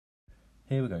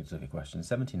Here we're going to look at question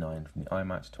 79 from the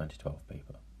IMAT 2012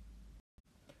 paper.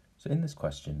 So in this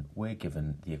question, we're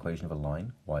given the equation of a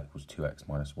line, y equals 2x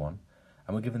minus 1,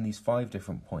 and we're given these 5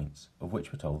 different points, of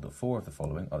which we're told that 4 of the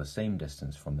following are the same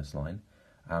distance from this line,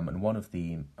 and one of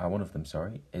them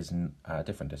is a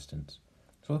different distance.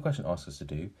 So what the question asks us to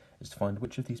do is to find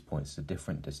which of these points is a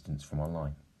different distance from our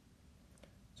line.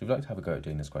 So if you'd like to have a go at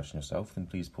doing this question yourself, then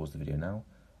please pause the video now.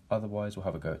 Otherwise, we'll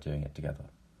have a go at doing it together.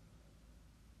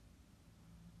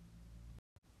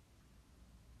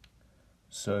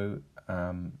 So,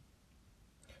 to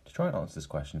try and answer this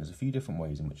question, there's a few different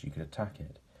ways in which you could attack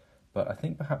it, but I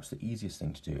think perhaps the easiest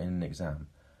thing to do in an exam,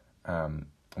 and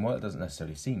while it doesn't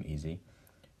necessarily seem easy,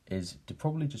 is to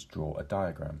probably just draw a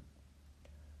diagram.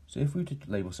 So if we were to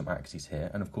label some axes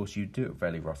here, and of course you do it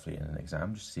fairly roughly in an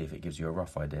exam, just to see if it gives you a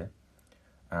rough idea,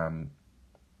 and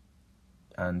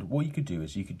what you could do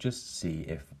is you could just see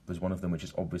if there's one of them which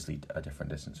is obviously a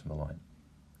different distance from the line.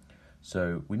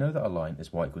 So we know that our line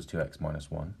is y equals 2x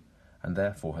minus 1, and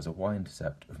therefore has a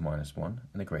y-intercept of minus 1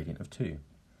 and a gradient of 2.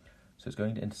 So it's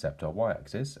going to intercept our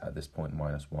y-axis at this point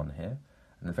minus 1 here,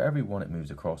 and then for every 1 it moves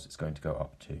across, it's going to go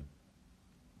up 2.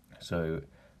 So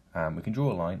we can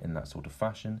draw a line in that sort of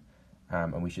fashion,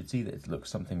 and we should see that it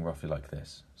looks something roughly like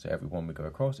this. So every 1 we go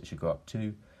across, it should go up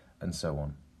 2, and so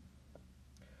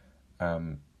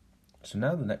on. So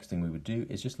now the next thing we would do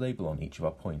is just label on each of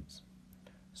our points.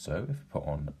 So if we put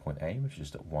on point A, which is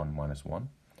just at 1 minus 1,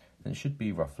 then it should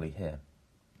be roughly here.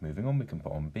 Moving on, we can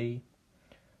put on B,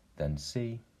 then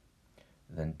C,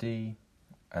 then D,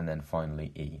 and then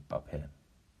finally E up here.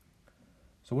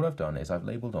 So what I've done is I've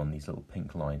labelled on these little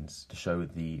pink lines to show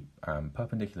the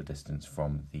perpendicular distance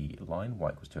from the line y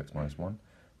equals 2x minus 1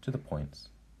 to the points.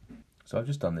 So I've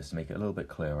just done this to make it a little bit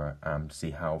clearer to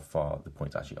see how far the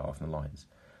points actually are from the lines.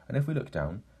 And if we look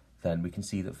down, then we can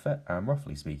see that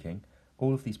roughly speaking,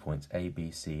 all of these points A,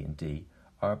 B, C and D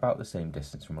are about the same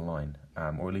distance from a line,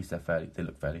 or at least they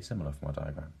look fairly similar from our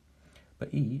diagram.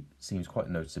 But E seems quite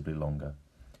noticeably longer,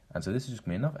 and so this is just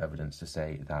going to be enough evidence to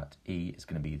say that E is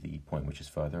going to be the point which is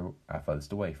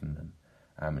furthest away from them,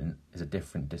 and is a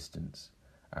different distance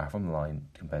from the line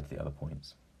compared to the other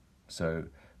points. So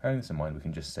bearing this in mind, we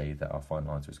can just say that our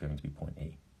final answer is going to be point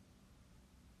E.